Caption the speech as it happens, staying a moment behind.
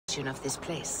of this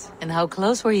place. And how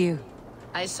close were you?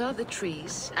 I saw the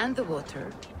trees and the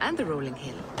water and the rolling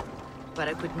hill, but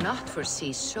I could not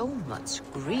foresee so much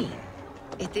green.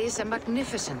 It is a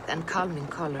magnificent and calming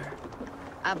color,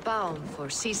 a balm for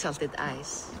sea-salted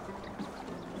eyes.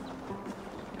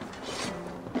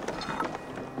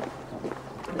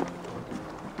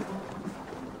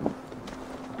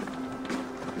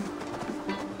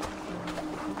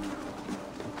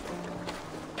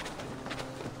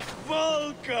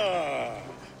 Volka!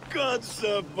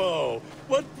 Kotzebo!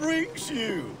 What brings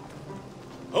you?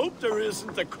 Hope there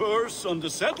isn't a curse on the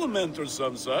settlement or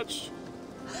some such.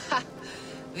 Ha!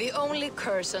 The only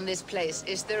curse on this place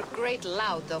is their great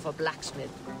lout of a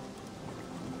blacksmith.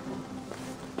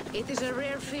 It is a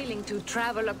rare feeling to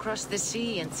travel across the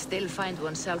sea and still find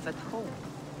oneself at home.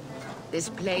 This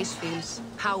place feels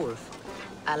powerful,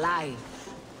 alive.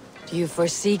 Do you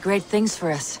foresee great things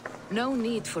for us? No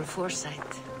need for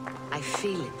foresight. I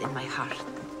feel it in my heart.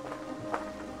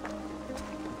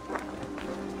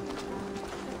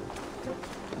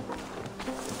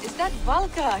 Is that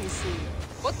Valka I see?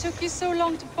 What took you so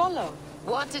long to follow?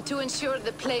 Wanted to ensure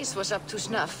the place was up to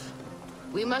snuff.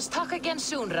 We must talk again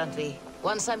soon, Randvi,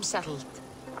 once I'm settled.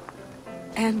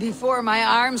 And before my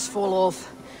arms fall off,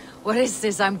 what is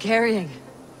this I'm carrying?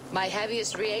 My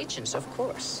heaviest reagents, of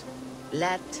course.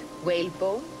 Lead,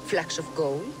 whalebone, flecks of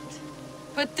gold.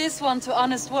 Put this one to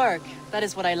honest work. That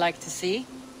is what I like to see.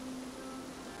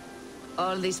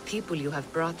 All these people you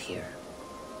have brought here.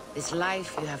 This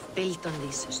life you have built on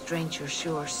these stranger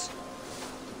shores.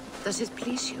 Does it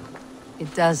please you?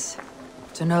 It does.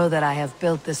 To know that I have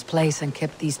built this place and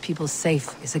kept these people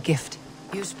safe is a gift.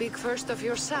 You speak first of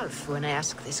yourself when I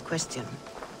ask this question.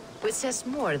 Which says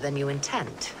more than you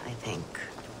intend, I think.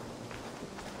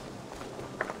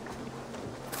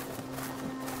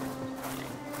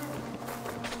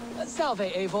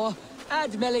 Salve, Eivor.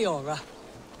 Ad Meliora.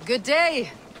 Good day!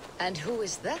 And who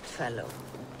is that fellow?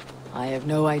 I have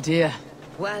no idea.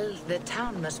 Well, the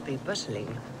town must be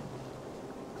bustling.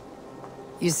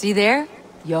 You see there?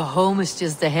 Your home is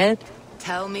just ahead.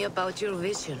 Tell me about your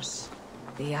visions.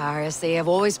 They are as they have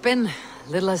always been.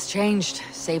 Little has changed,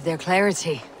 save their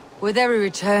clarity. With every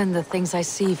return, the things I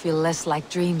see feel less like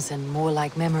dreams and more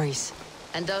like memories.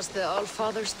 And does the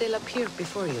Allfather still appear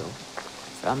before you?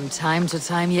 From time to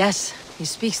time, yes. He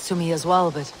speaks to me as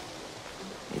well, but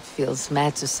it feels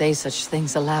mad to say such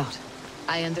things aloud.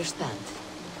 I understand.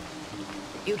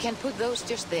 You can put those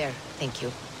just there, thank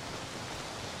you.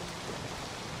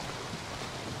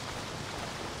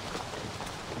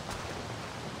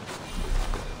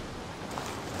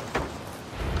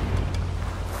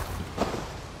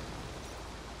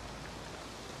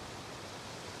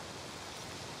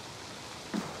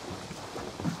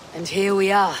 And here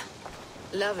we are.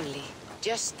 Lovely,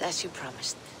 just as you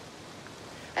promised.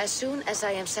 As soon as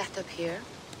I am set up here,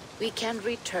 we can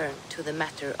return to the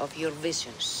matter of your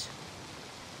visions.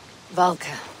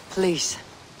 Valka, please.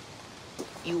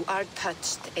 You are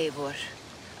touched, Eivor.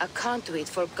 A conduit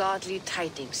for godly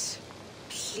tidings.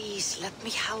 Please, let me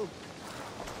help.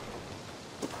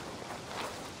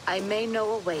 I may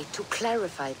know a way to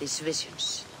clarify these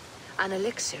visions. An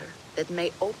elixir that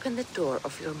may open the door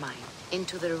of your mind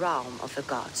into the realm of the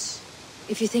gods.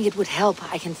 If you think it would help,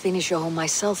 I can finish your home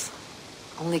myself.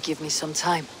 Only give me some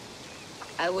time.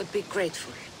 I would be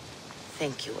grateful.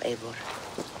 Thank you, Eivor.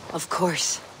 Of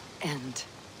course. And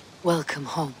welcome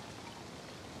home.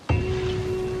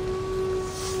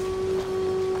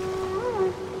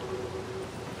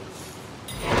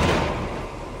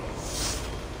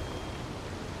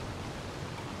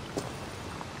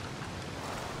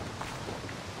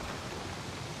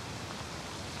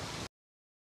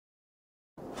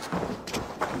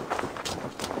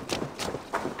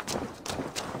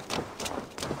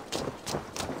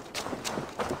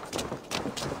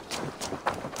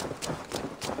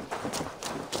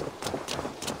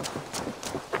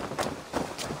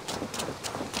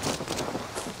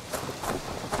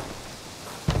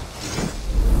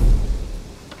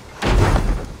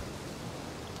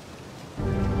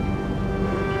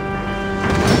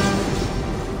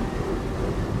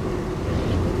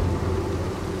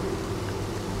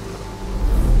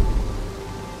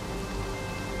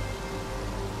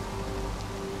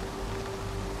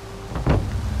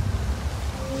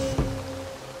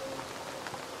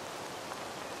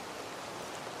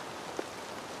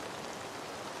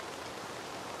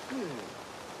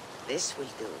 This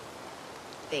will do.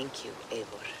 Thank you,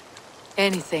 Eivor.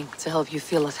 Anything to help you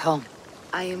feel at home.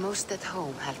 I am most at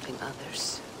home helping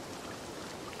others.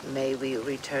 May we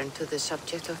return to the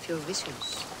subject of your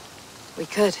visions? We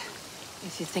could,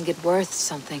 if you think it worth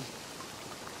something.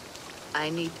 I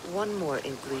need one more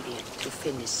ingredient to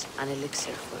finish an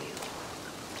elixir for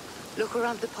you. Look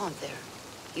around the pond there.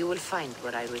 You will find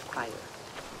what I require.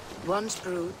 Once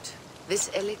brewed, this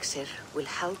elixir will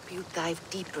help you dive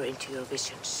deeper into your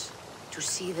visions, to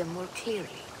see them more clearly.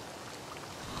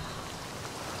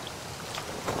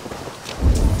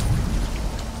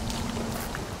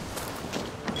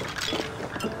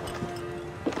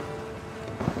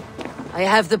 I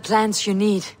have the plants you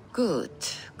need. Good,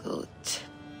 good.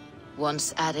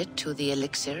 Once added to the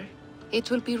elixir, it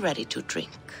will be ready to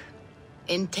drink.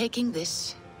 In taking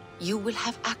this, you will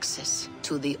have access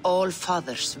to the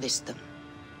All-Father's wisdom.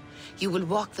 You will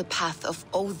walk the path of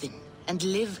Odin and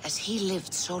live as he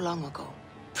lived so long ago.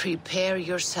 Prepare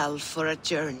yourself for a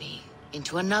journey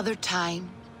into another time,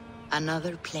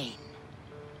 another plane.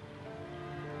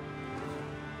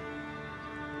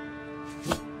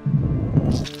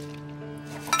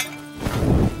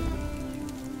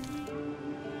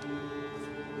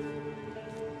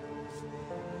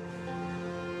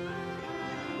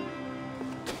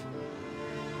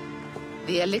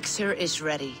 The elixir is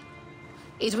ready.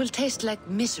 It will taste like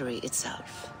misery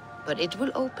itself, but it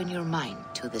will open your mind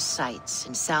to the sights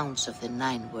and sounds of the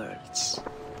 9 worlds.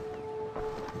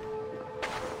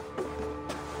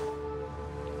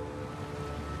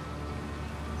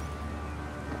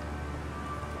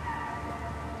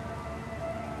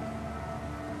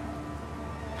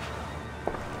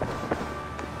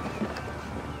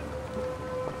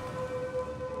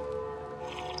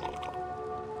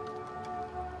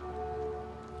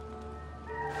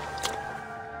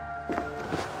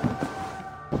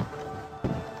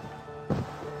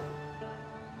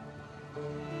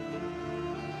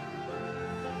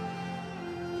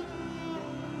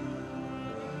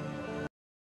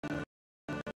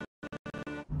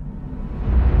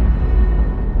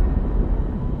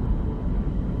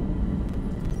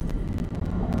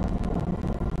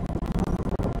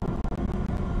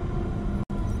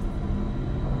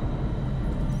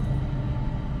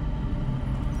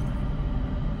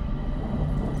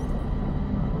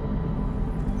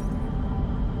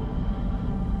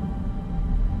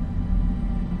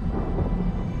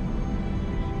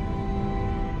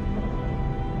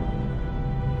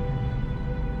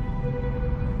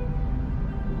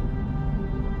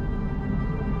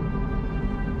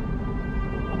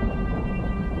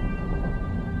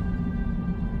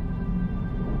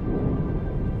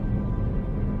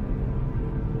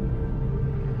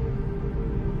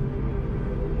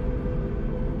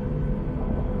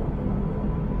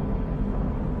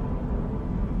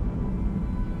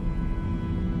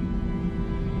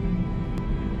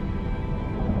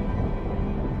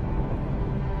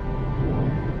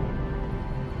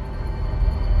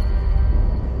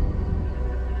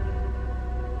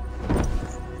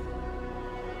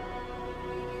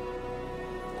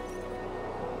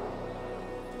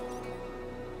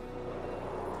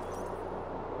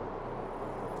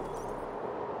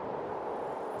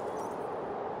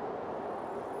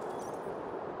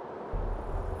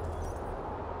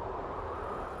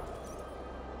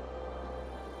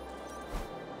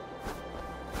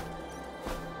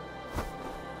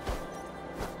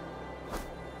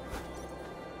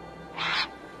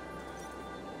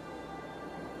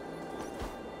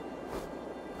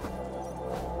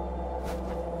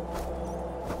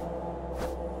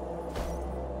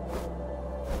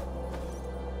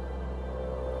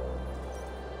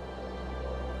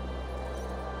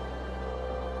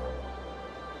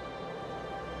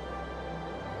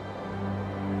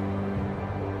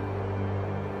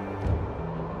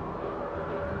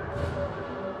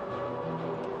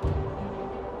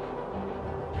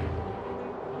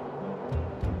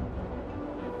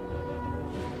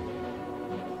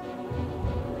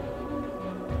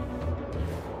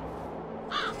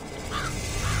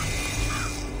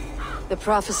 The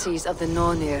prophecies of the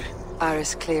Nornir are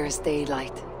as clear as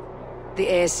daylight. The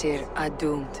Aesir are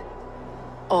doomed.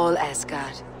 All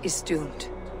Asgard is doomed.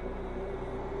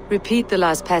 Repeat the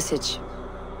last passage.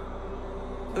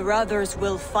 Brothers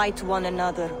will fight one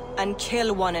another and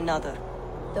kill one another.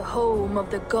 The home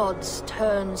of the gods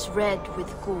turns red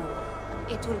with gore.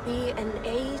 It will be an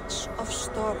age of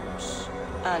storms.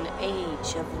 An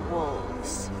age of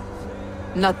wolves.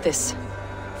 Not this.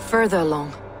 Further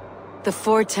along. The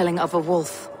foretelling of a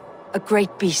wolf. A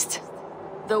great beast.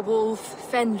 The wolf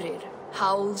Fenrir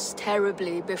howls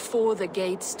terribly before the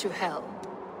gates to hell.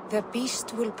 The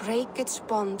beast will break its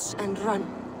bonds and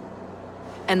run.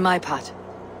 And my part.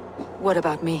 What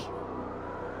about me?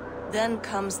 Then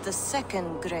comes the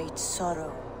second great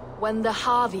sorrow. When the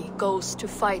Havi goes to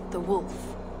fight the wolf.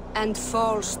 And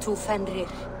falls to Fenrir.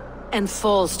 And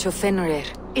falls to Fenrir.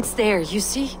 It's there, you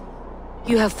see?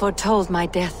 You have foretold my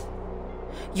death.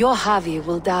 Your Javi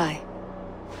will die.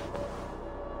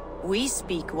 We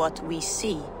speak what we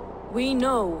see. We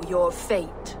know your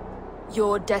fate,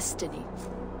 your destiny.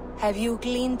 Have you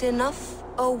gleaned enough,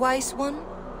 O wise one?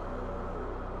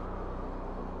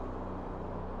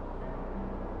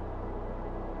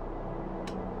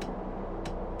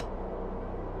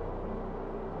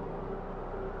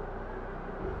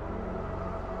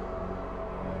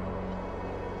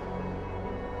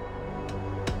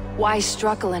 Why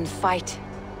struggle and fight,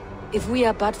 if we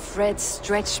are but threads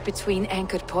stretched between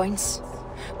anchored points?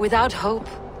 Without hope,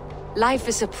 life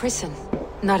is a prison,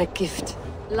 not a gift.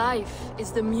 Life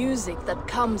is the music that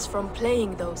comes from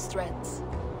playing those threads.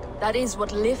 That is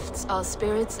what lifts our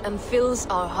spirits and fills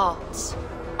our hearts.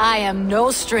 I am no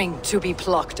string to be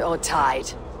plucked or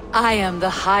tied. I am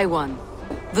the High One,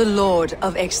 the Lord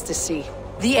of Ecstasy,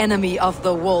 the enemy of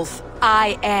the Wolf.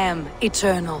 I am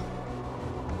eternal.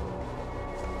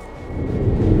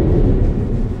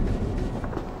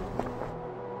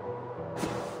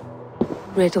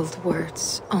 Riddled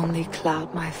words only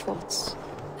cloud my thoughts.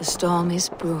 The storm is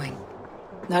brewing,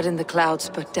 not in the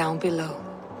clouds, but down below.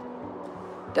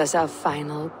 Does our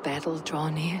final battle draw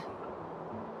near?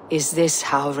 Is this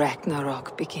how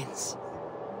Ragnarok begins?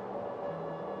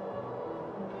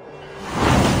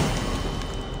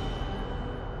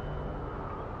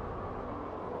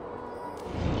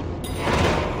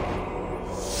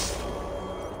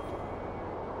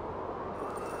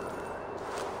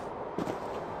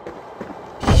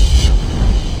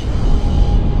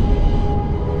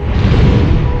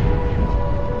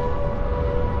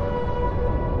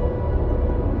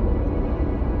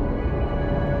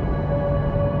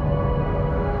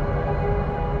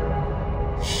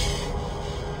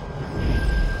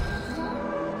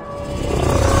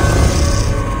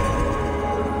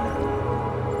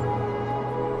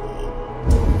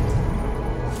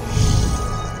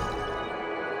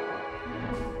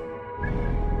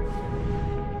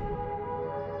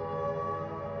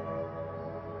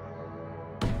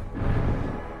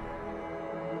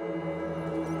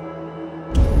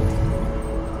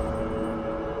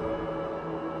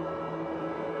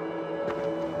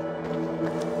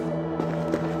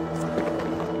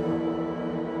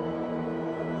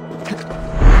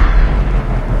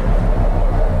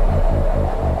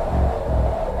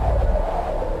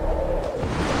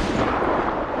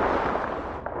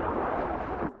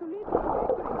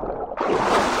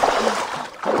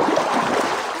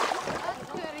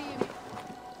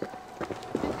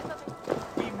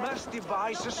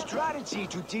 Devise a strategy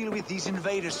to deal with these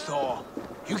invaders, Thor.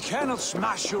 You cannot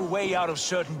smash your way out of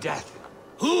certain death.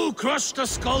 Who crushed the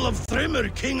skull of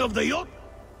Thrymr, king of the Jot?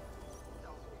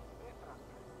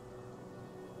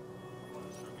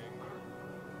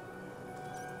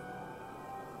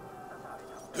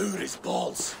 Duris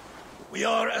balls. We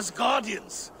are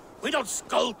Asgardians. We don't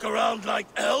skulk around like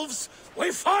elves.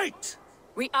 We fight!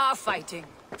 We are fighting.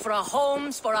 For our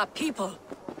homes, for our people.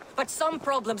 But some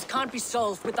problems can't be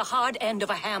solved with the hard end of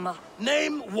a hammer.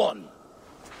 Name one.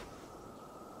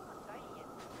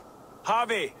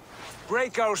 Javi,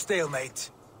 break our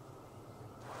stalemate.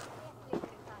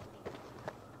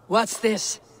 What's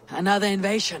this? Another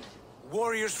invasion?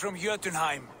 Warriors from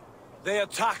Jotunheim. They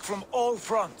attack from all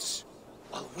fronts.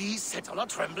 While we sit on our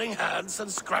trembling hands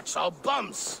and scratch our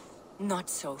bums. Not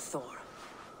so, Thor.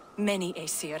 Many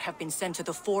Aesir have been sent to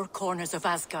the four corners of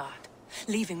Asgard,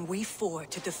 leaving we four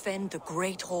to defend the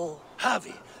Great Hall.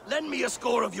 Javi, lend me a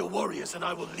score of your warriors and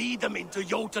I will lead them into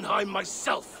Jotunheim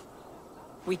myself.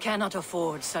 We cannot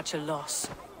afford such a loss.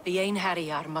 The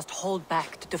Einherjar must hold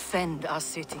back to defend our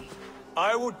city.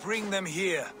 I would bring them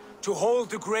here, to hold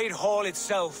the Great Hall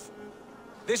itself.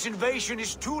 This invasion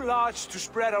is too large to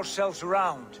spread ourselves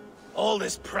around. All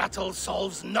this prattle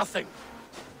solves nothing.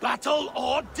 Battle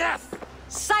or death!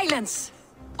 Silence!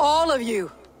 All of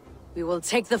you! We will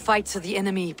take the fight to the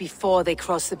enemy before they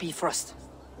cross the Bifrost.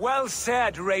 Well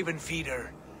said, Ravenfeeder.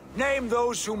 Name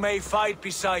those who may fight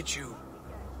beside you.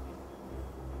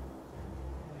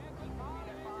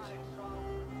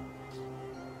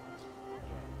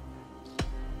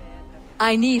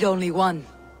 I need only one.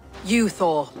 You,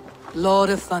 Thor, Lord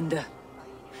of Thunder.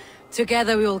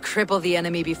 Together we will cripple the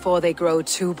enemy before they grow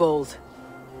too bold.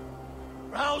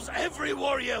 Rouse every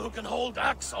warrior who can hold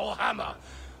axe or hammer.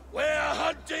 We're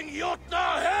hunting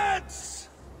Jotnar heads!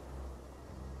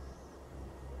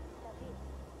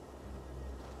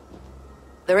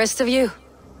 The rest of you,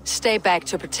 stay back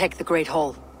to protect the Great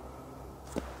Hall.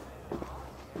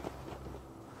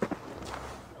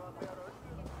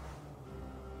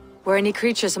 Were any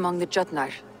creatures among the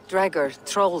Jotnar? Draugr,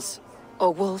 trolls,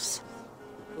 or wolves?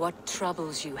 What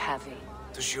troubles you, Javi?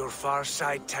 Does your far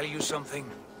side tell you something?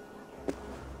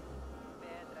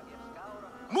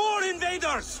 More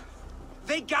invaders!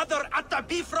 They gather at the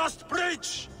Bifrost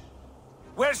Bridge!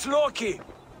 Where's Loki?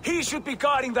 He should be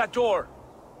guarding that door.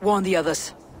 Warn the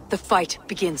others. The fight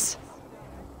begins.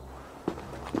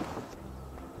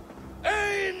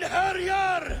 Ein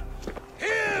Herjar!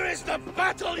 Here is the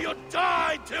battle you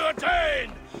died to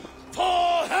attain!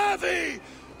 For Heavy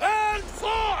and for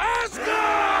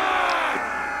Asgard!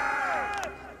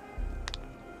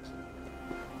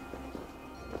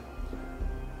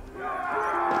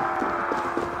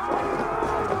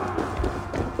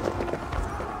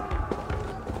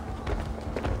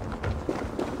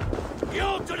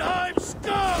 Jotunheim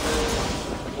scum!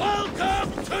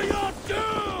 Welcome to your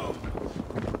doom!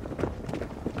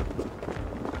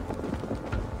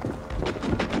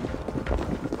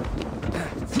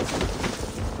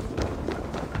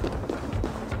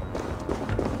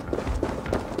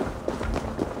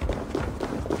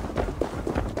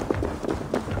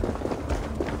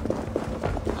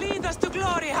 Lead us to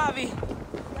glory, Javi!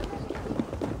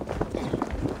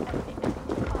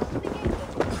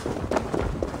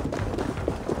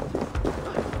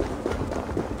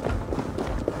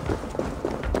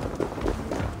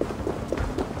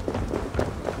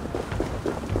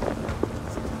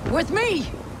 With me,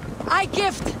 I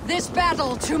gift this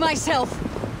battle to myself.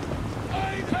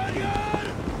 Ein Herjar!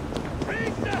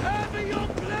 Bring the Heavy your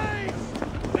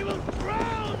place! We will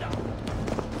drown!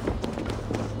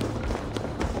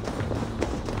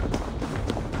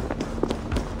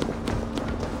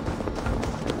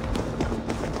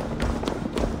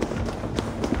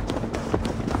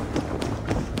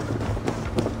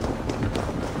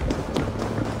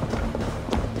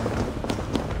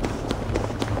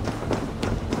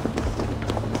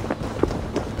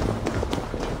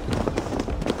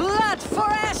 Blood for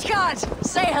Asgard!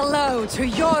 Say hello to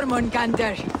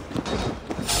Jormungandr.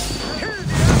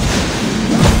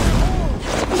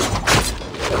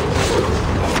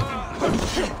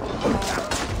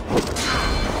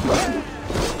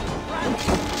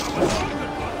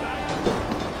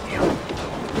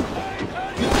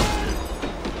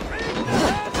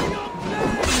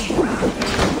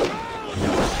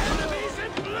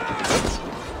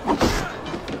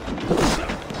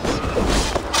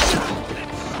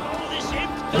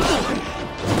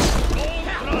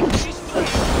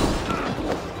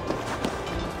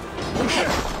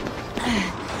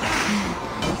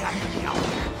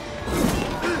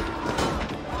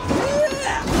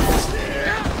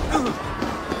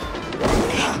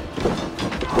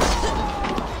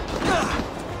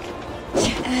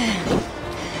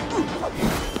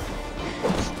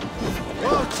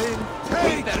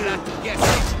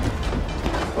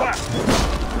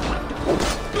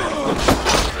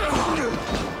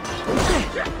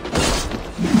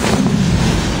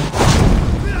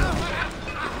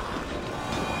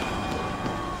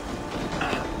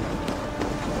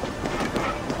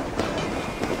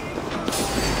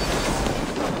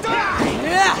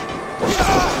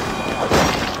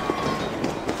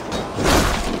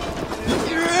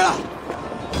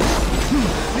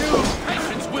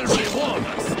 Patience will reward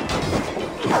us!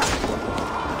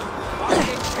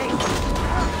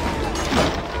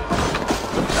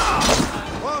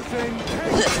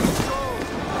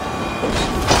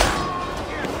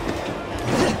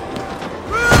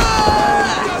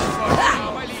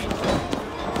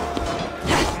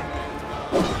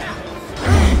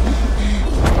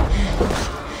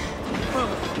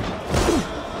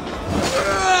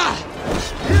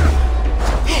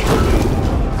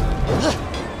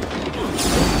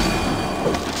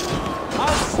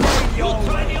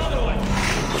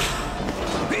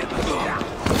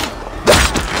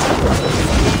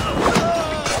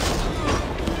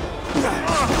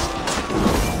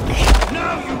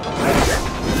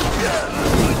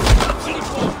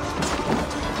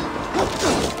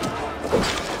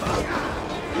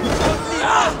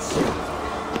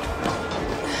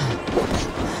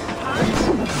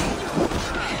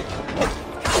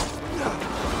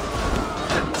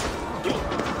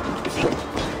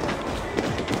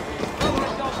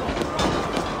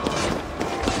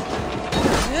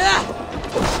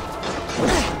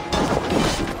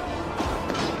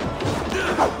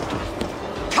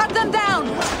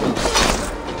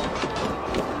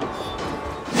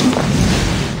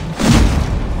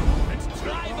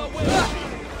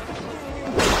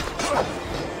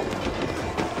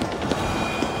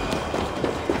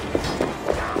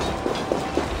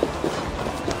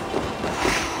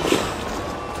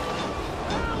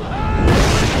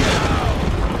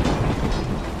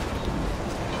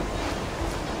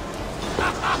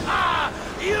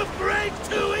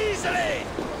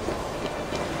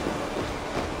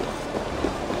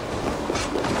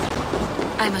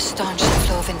 I must staunch the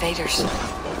flow of invaders.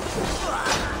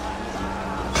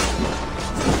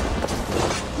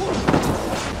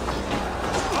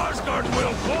 Asgard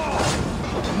will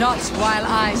fall! Not while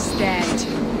I stand.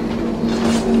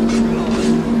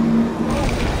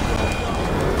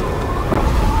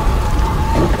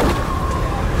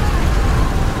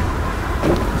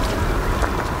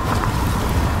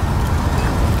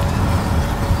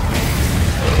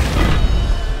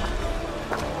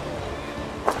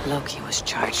 Loki was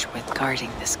charged with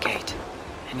guarding this gate,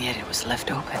 and yet it was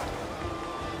left open.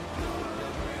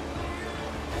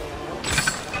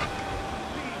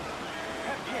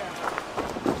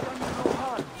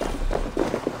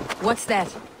 What's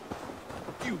that?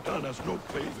 You done us no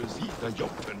favors either,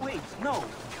 Jotun. Wait, no.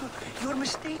 You're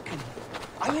mistaken.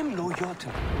 I am no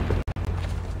Jotun.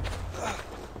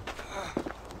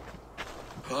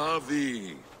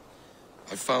 Harvey,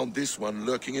 I found this one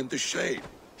lurking in the shade,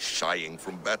 shying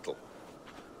from battle.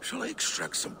 Shall I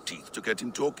extract some teeth to get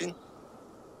him talking?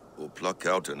 Or pluck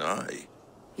out an eye?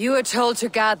 You were told to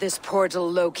guard this portal,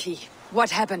 Loki. What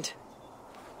happened?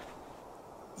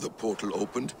 The portal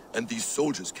opened, and these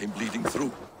soldiers came bleeding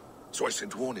through. So I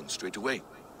sent warning straight away.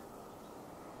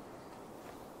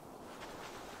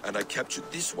 And I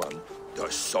captured this one, the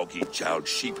soggy-jowled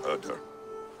sheep herder.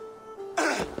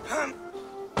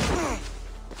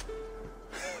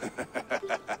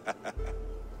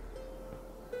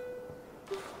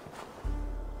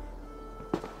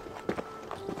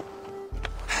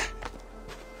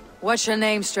 What's your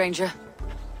name, stranger?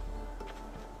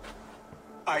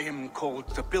 I am called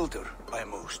the Builder by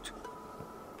most.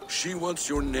 She wants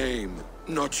your name,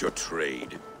 not your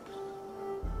trade.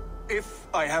 If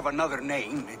I have another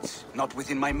name, it's not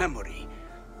within my memory.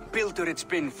 Builder it's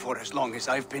been for as long as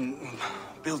I've been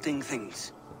building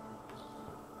things.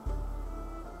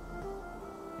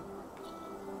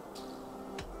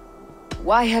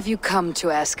 Why have you come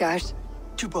to Asgard?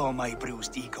 To bow my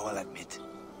bruised ego, I'll admit.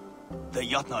 The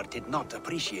Jotnar did not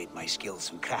appreciate my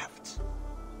skills and crafts.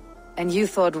 And you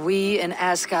thought we in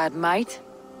Asgard might?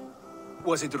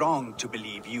 Was it wrong to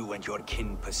believe you and your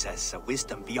kin possess a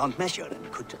wisdom beyond measure and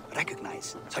could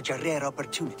recognize such a rare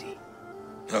opportunity?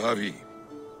 Harvey,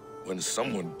 when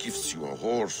someone gifts you a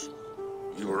horse,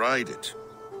 you ride it.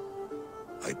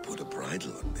 I put a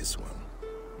bridle on this one.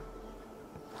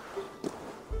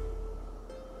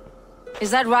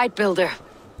 Is that right, Builder?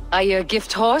 Are you a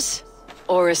gift horse?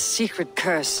 Or a secret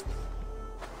curse?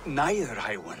 Neither,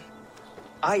 High One.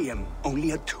 I am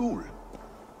only a tool.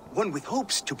 One with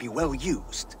hopes to be well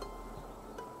used.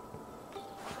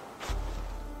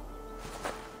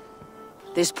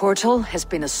 This portal has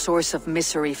been a source of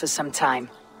misery for some time.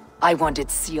 I want it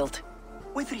sealed.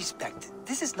 With respect,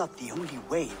 this is not the only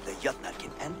way the Jotnar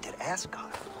can enter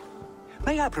Asgard.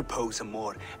 May I propose a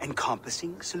more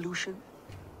encompassing solution?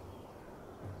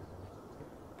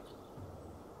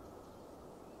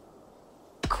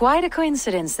 Quite a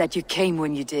coincidence that you came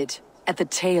when you did, at the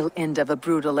tail end of a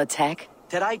brutal attack.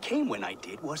 That I came when I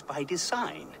did was by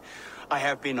design. I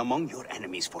have been among your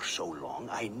enemies for so long,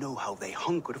 I know how they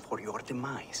hunger for your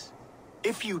demise.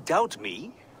 If you doubt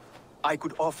me, I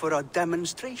could offer a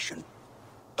demonstration.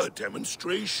 A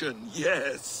demonstration,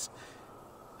 yes.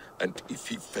 And if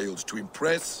he fails to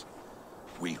impress,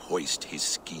 we hoist his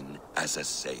skin as a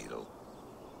sail.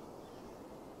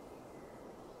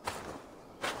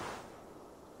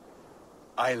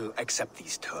 I'll accept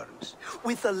these terms,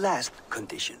 with the last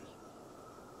condition.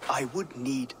 I would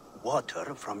need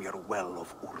water from your well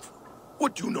of Urth.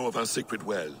 What do you know of our sacred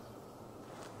well?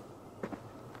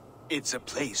 It's a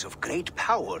place of great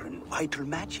power and vital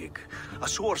magic, a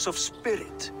source of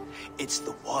spirit. It's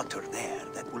the water there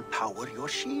that will power your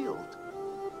shield.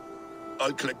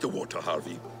 I'll collect the water,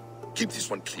 Harvey. Keep this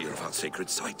one clear of our sacred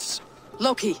sites.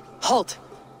 Loki, halt!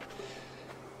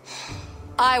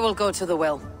 I will go to the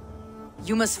well.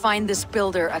 You must find this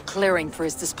builder a clearing for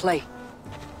his display.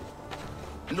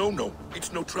 No,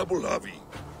 it's no trouble, Harvey.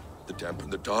 The damp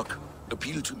and the dark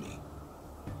appeal to me.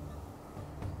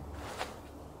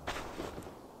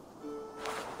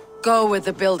 Go with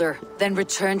the builder, then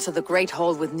return to the Great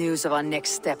Hall with news of our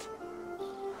next step.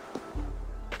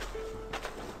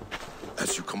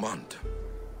 As you command.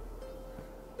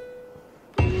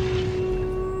 An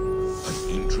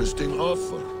interesting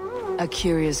offer. A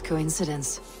curious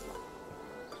coincidence.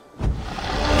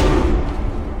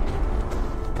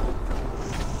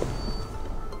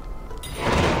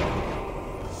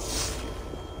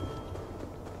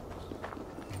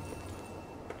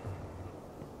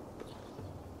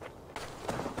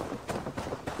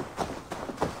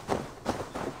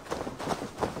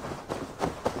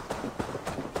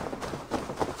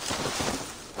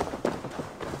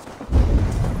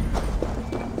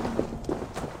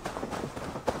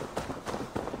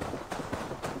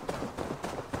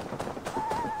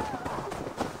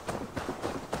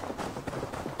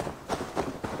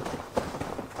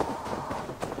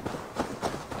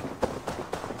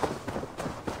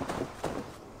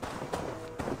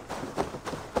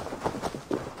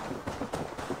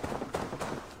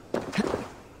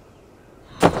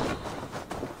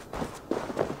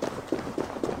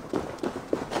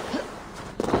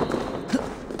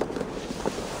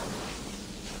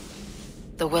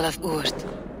 The Well of Urd.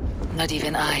 Not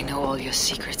even I know all your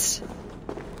secrets.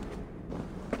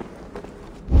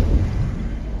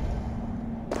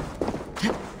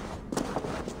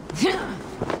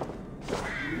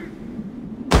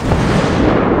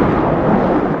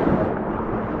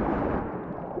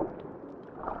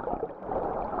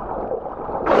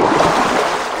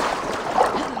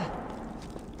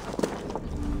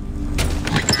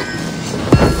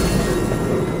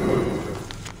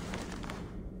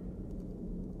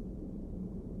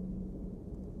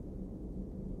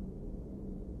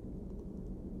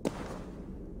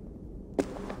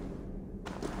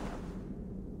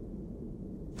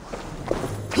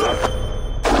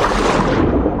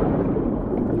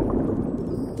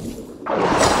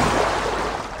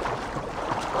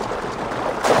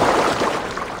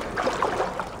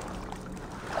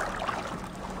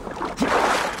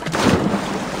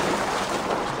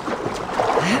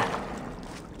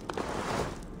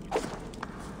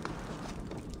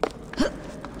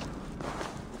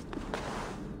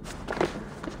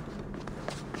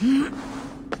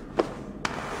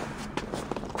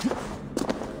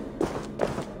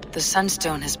 The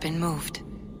sunstone has been moved.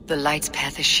 The light's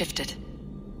path is shifted.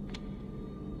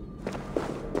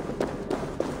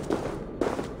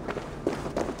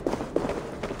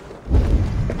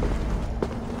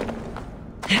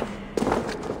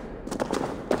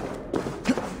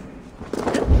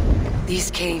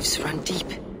 These caves run deep.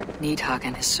 Nidhogg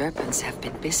and his serpents have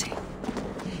been busy.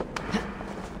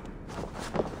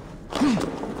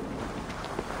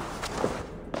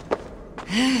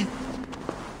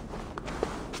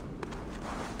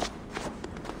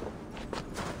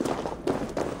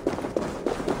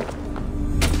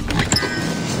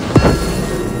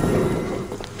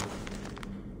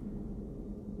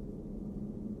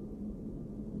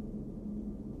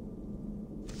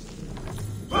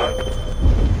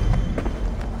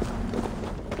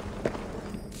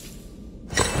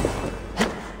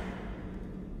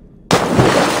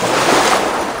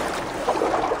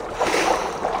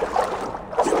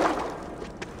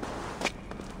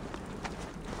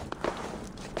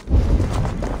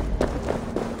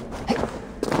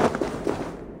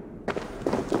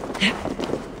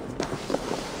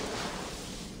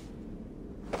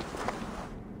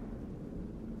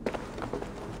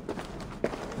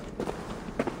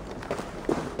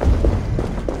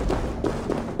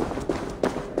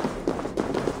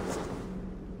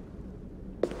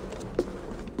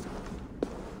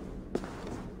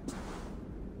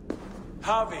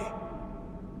 Harvey,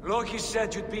 Loki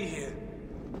said you'd be here.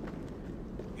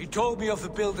 He told me of the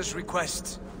Builder's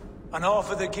request, an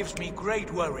offer that gives me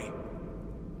great worry.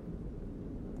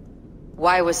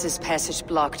 Why was this passage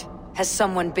blocked? Has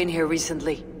someone been here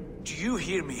recently? Do you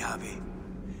hear me, Harvey?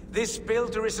 This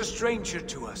Builder is a stranger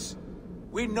to us.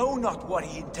 We know not what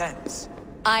he intends.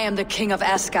 I am the King of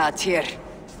Asgard, Tyr.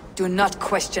 Do not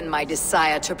question my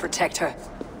desire to protect her.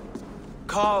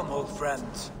 Calm, old friend.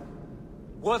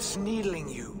 What's needling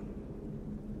you?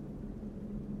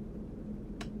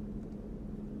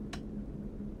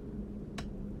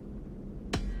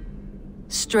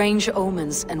 Strange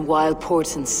omens and wild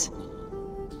portents.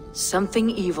 Something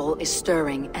evil is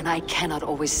stirring, and I cannot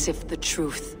always sift the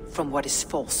truth from what is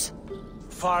false.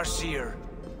 Farseer,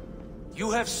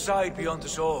 you have sight beyond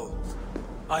us all.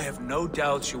 I have no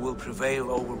doubts you will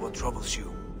prevail over what troubles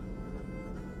you.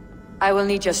 I will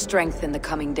need your strength in the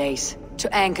coming days.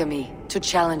 To anchor me, to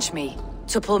challenge me,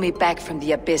 to pull me back from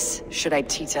the abyss, should I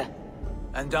teeter.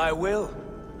 And I will,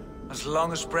 as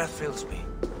long as breath fills me.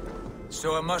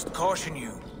 So I must caution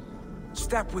you.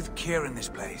 Step with care in this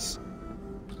place.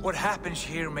 What happens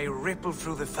here may ripple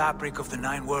through the fabric of the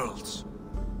Nine Worlds.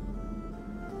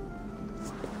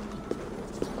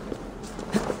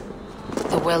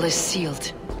 The well is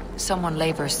sealed. Someone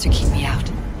labors to keep me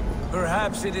out.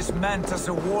 Perhaps it is meant as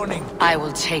a warning. I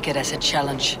will take it as a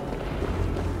challenge.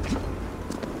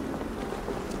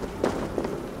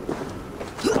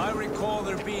 I recall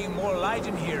there being more light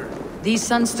in here. These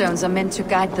sunstones are meant to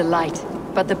guide the light,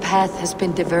 but the path has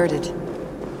been diverted.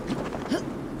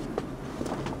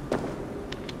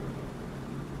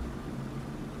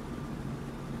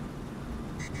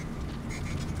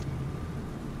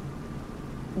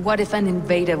 What if an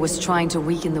invader was trying to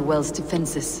weaken the well's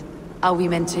defenses? Are we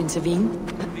meant to intervene?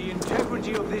 The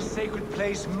integrity of this sacred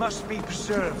place must be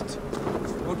preserved.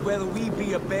 But whether we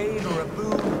be a bane or a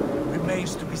boon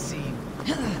remains to be seen.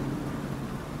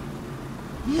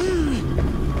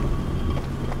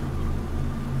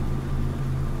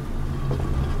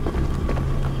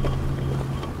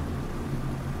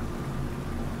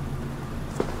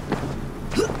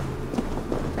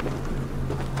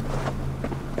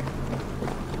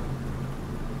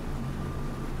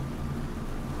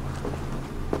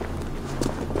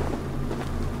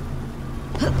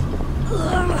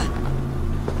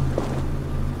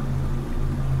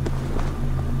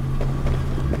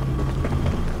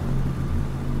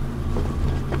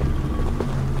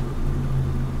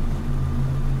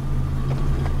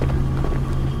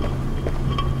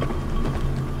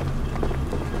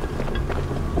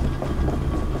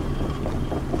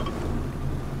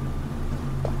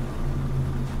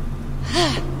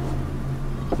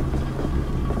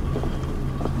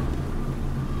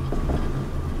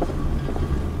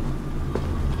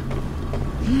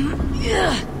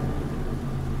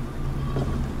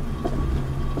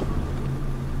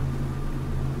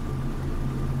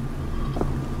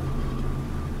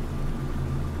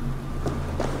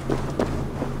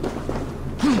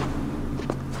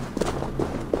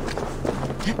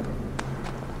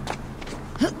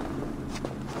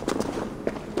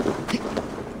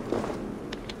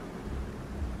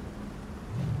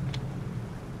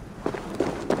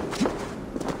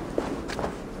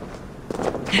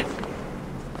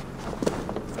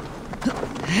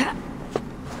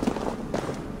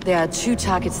 There are 2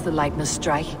 targets the light must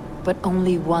strike, but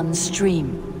only one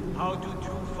stream. How do 2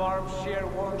 farms share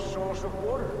one source of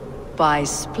water? By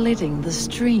splitting the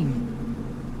stream.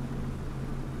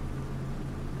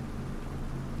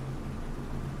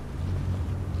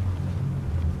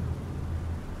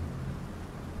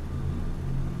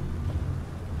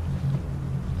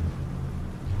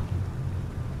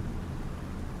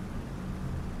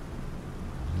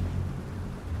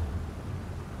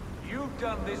 You've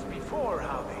done this before,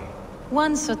 have you?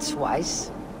 Once or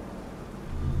twice.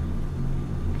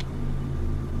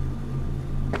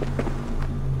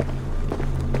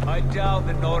 I doubt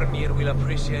the Nornir will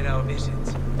appreciate our visit.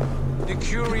 The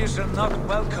curious are not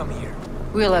welcome here.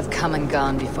 We'll have come and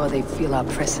gone before they feel our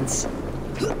presence.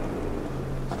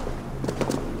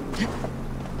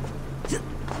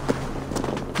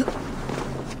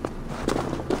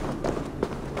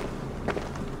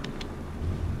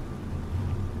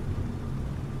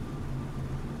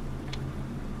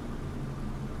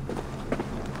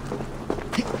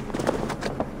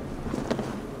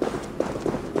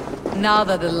 Now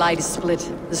that the light is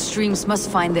split, the streams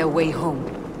must find their way home.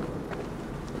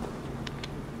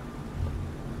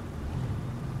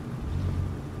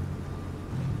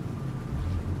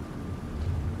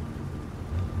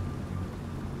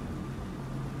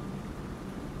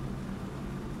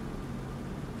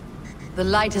 The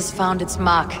light has found its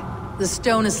mark. The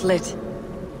stone is lit.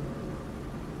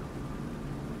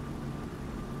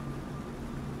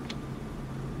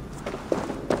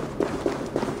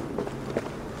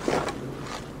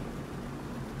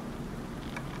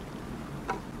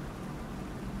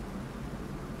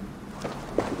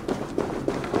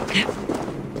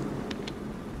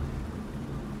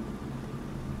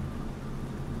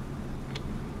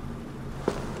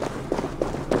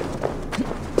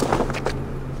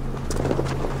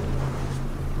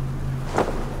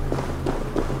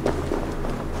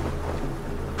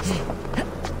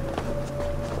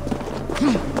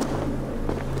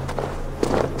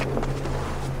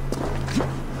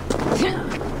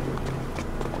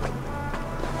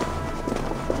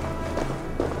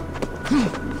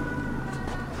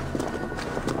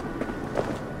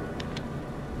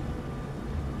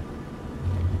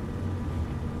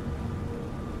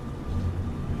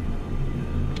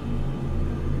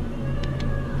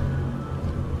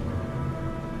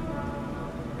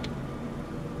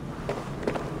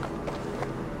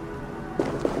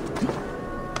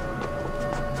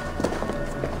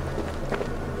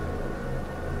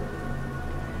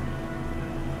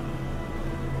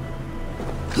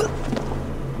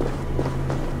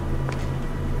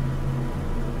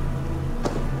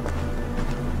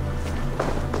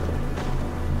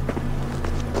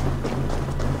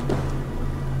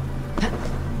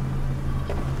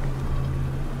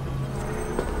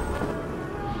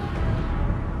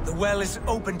 The well is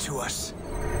open to us.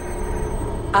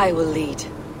 I will lead.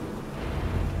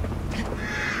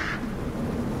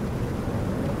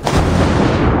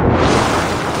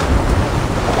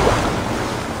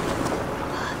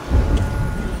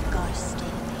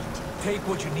 Take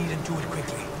what you need and do it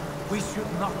quickly. We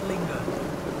should not linger.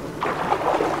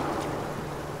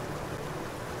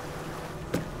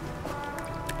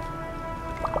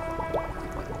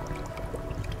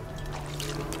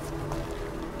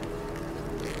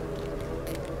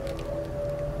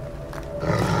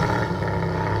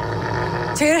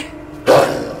 Tyr?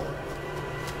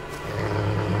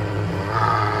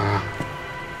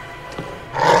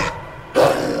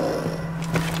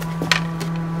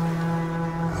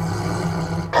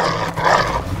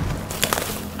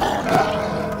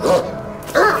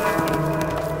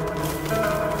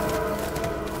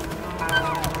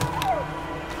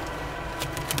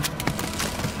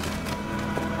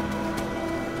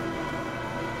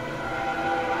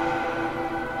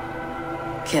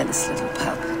 Careless little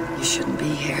pup. You shouldn't be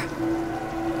here.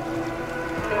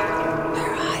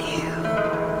 Where are you?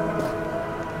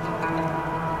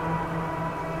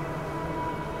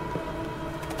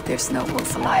 There's no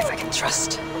wolf alive I can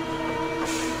trust.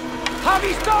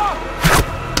 Javi, stop!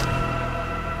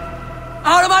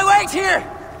 Out of my way, Tyr!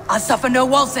 I'll suffer no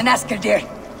wolves in ASGARD.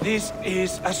 This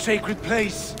is a sacred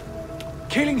place.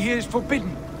 Killing here is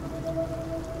forbidden.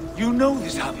 You know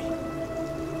this, Javi.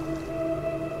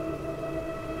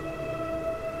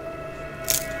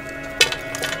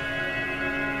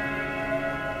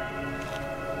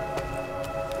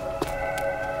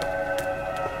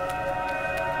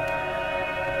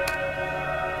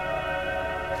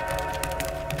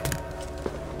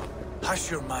 Has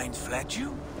your mind fled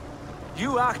you?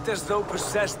 You act as though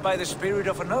possessed by the spirit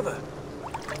of another.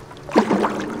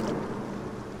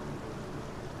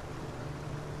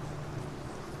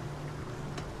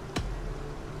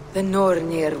 The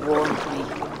Nornir warned me.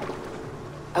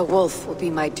 A wolf will be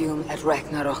my doom at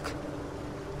Ragnarok.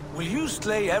 Will you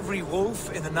slay every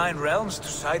wolf in the 9 realms to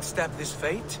sidestep this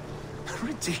fate?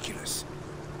 Ridiculous.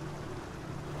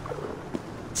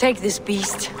 Take this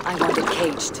beast. I want it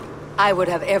caged. I would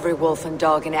have every wolf and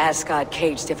dog in Asgard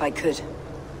caged if I could.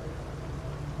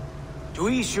 To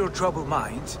ease your troubled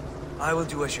mind, I will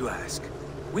do as you ask.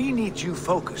 We need you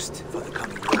focused for the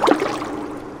coming war.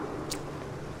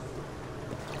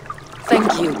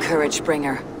 Thank you, Courage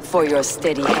Bringer, for your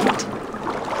steady hand.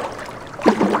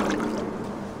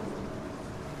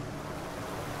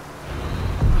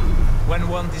 When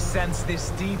one descends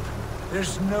this deep,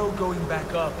 there's no going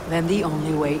back up. Then the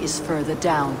only way is further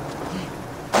down.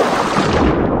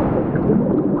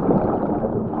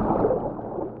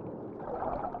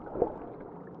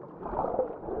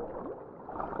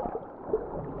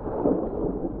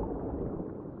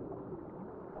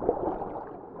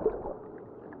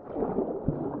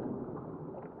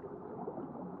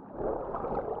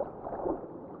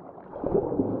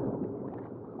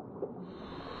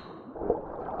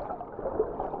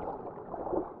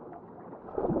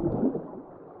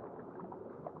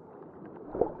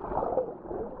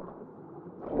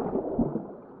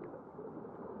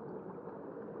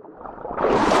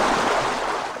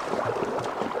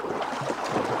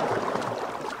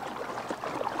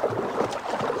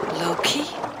 Loki?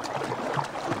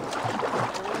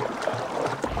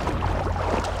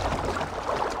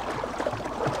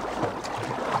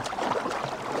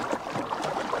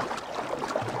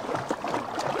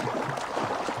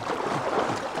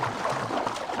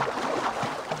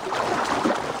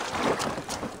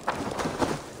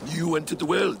 You entered the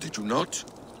well, did you not?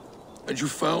 And you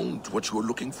found what you were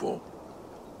looking for?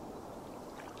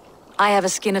 I have a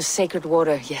skin of sacred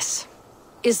water, yes.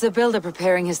 Is the builder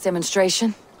preparing his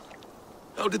demonstration?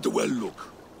 How did the well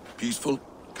look? Peaceful?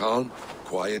 Calm?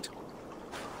 Quiet?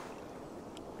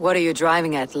 What are you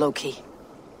driving at, Loki?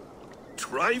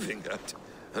 Driving at?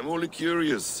 I'm only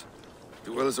curious.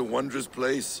 The well is a wondrous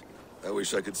place. I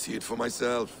wish I could see it for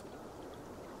myself.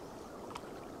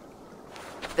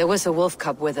 There was a wolf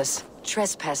cub with us,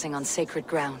 trespassing on sacred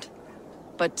ground.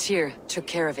 But Tyr took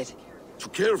care of it.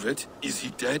 Took care of it? Is he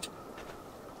dead?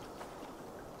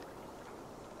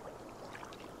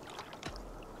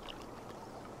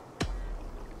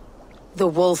 The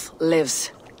wolf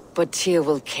lives, but Tyr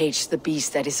will cage the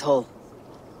beast at his hole.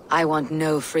 I want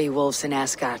no free wolves in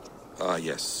Asgard. Ah,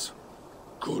 yes.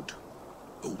 Good.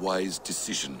 A wise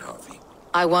decision, Harvey.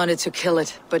 I wanted to kill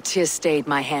it, but Tyr stayed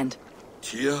my hand.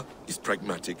 Tyr is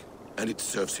pragmatic, and it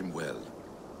serves him well.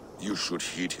 You should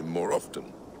heed him more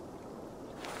often.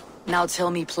 Now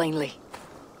tell me plainly,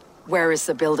 where is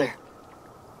the builder?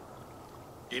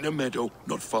 In a meadow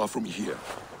not far from here.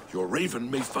 Your raven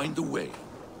may find the way.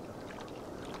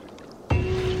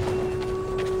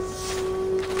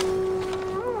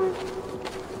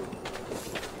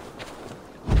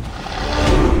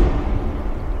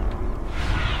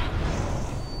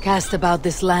 Cast about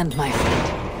this land, my friend.